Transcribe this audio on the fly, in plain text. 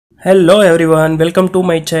Hello everyone, welcome to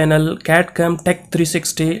my channel CATCAM Tech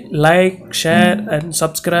 360. Like, share and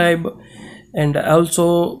subscribe and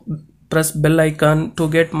also press bell icon to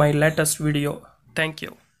get my latest video. Thank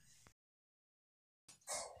you.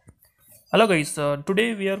 Hello guys,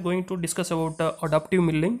 today we are going to discuss about adaptive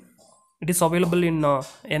milling. It is available in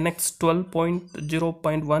NX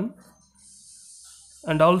 12.0.1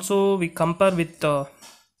 and also we compare with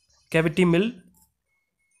cavity mill.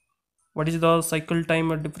 What is the cycle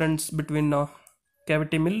time difference between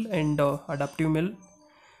cavity mill and adaptive mill?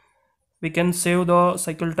 We can save the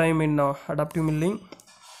cycle time in adaptive milling.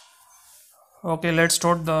 Okay, let's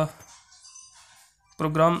start the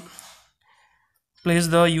program. Place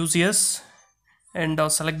the UCS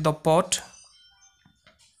and select the port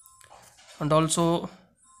and also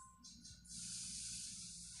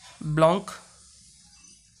blank.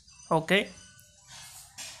 Okay,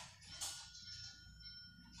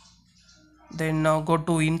 then go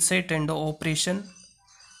to inset and operation,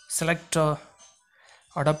 select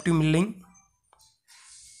adaptive milling.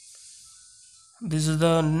 This is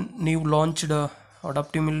the new launched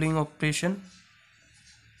adaptive milling operation.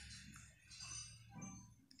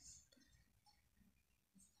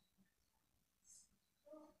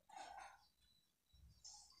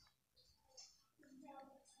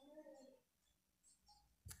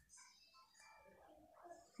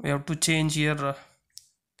 We have to change here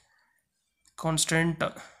constant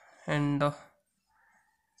and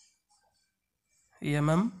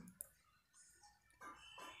mm.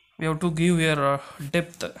 We have to give here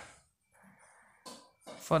depth.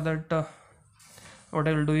 For that what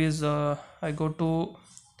I will do is I go to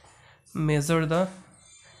measure the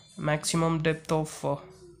maximum depth of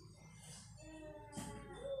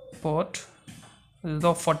port. This is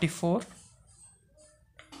the 44.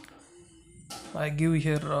 I give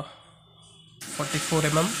here 44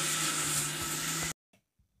 mm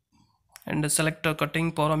and select a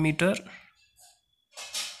cutting parameter.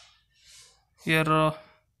 Here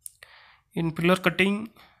in pillar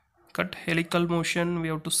cutting, cut helical motion we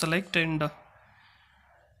have to select and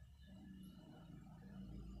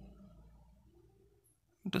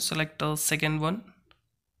to select the second one.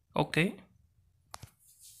 Okay,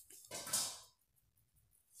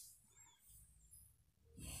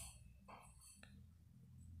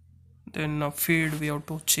 then feed we have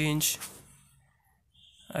to change.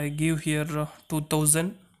 I give here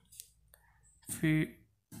 2000 feed,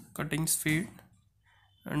 cutting speed,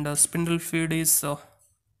 and spindle feed is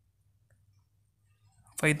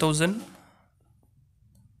 5000.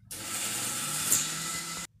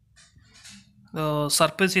 The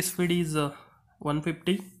surface speed is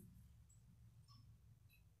 150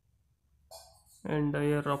 and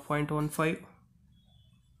here 0.15.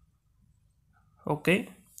 Okay,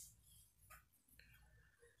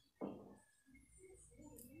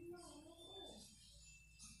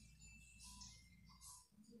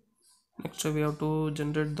 next we have to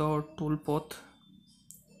generate the tool path.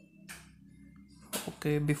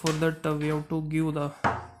 Okay, before that we have to give the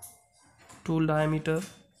tool diameter.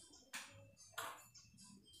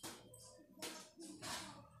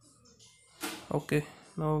 Okay,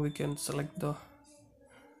 now we can select the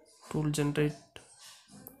tool generating.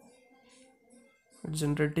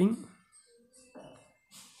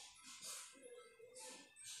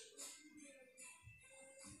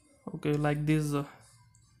 Okay, like this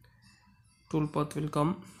tool path will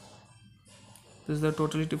come. This is the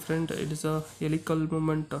totally different. It is a helical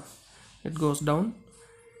movement. It goes down.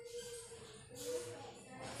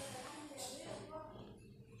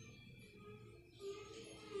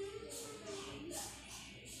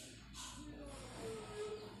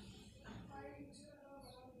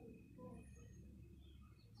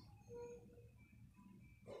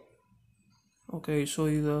 Okay, show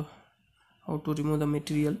you the how to remove the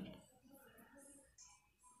material.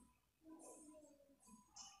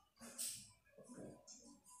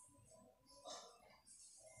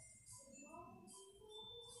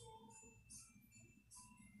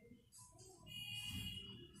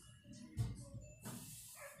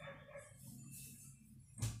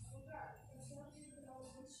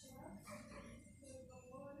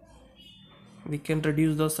 We can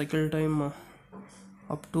reduce the cycle time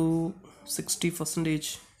up to 60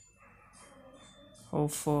 percentage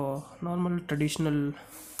of normal traditional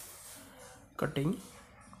cutting.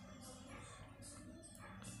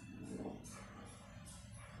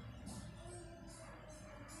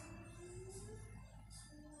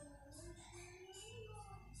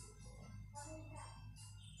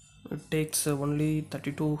 It takes only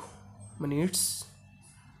 32 minutes.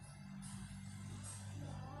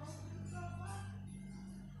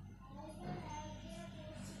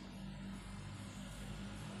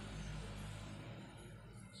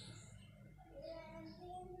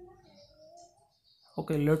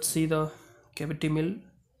 Okay, let's see the cavity mill.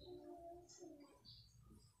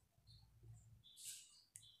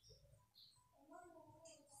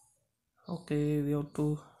 Okay, we have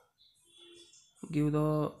to give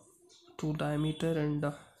the two diameter and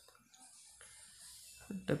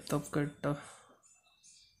depth of cut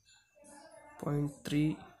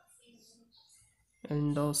 0.3,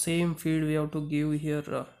 and same feed we have to give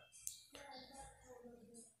here.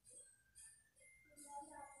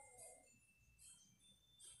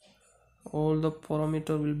 All the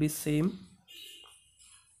parameter will be same,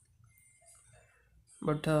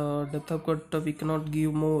 but depth of cut we cannot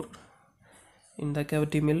give more in the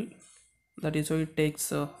cavity mill. That is why it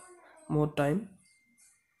takes more time.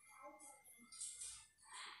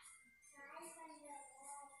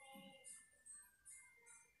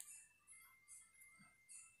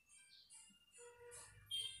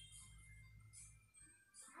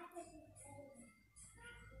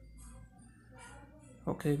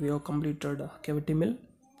 Okay, we have completed cavity mill.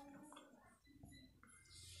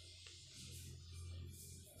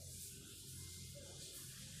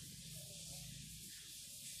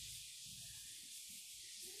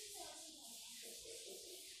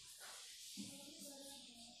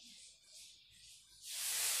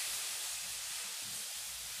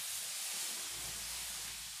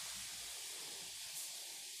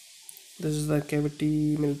 This is the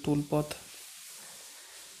cavity mill tool path.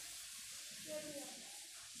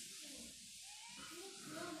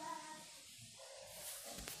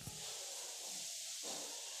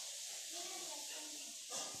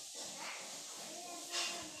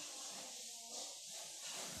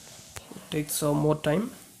 It takes more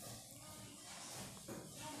time.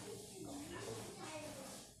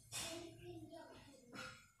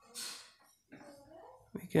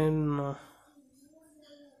 We can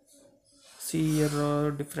see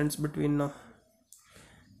here difference between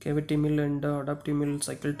cavity mill and adaptive mill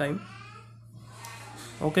cycle time.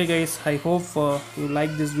 Okay guys, I hope you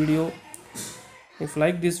like this video. If you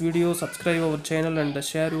like this video, subscribe our channel and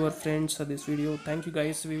share your friends this video. Thank you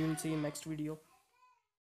guys, we will see in next video.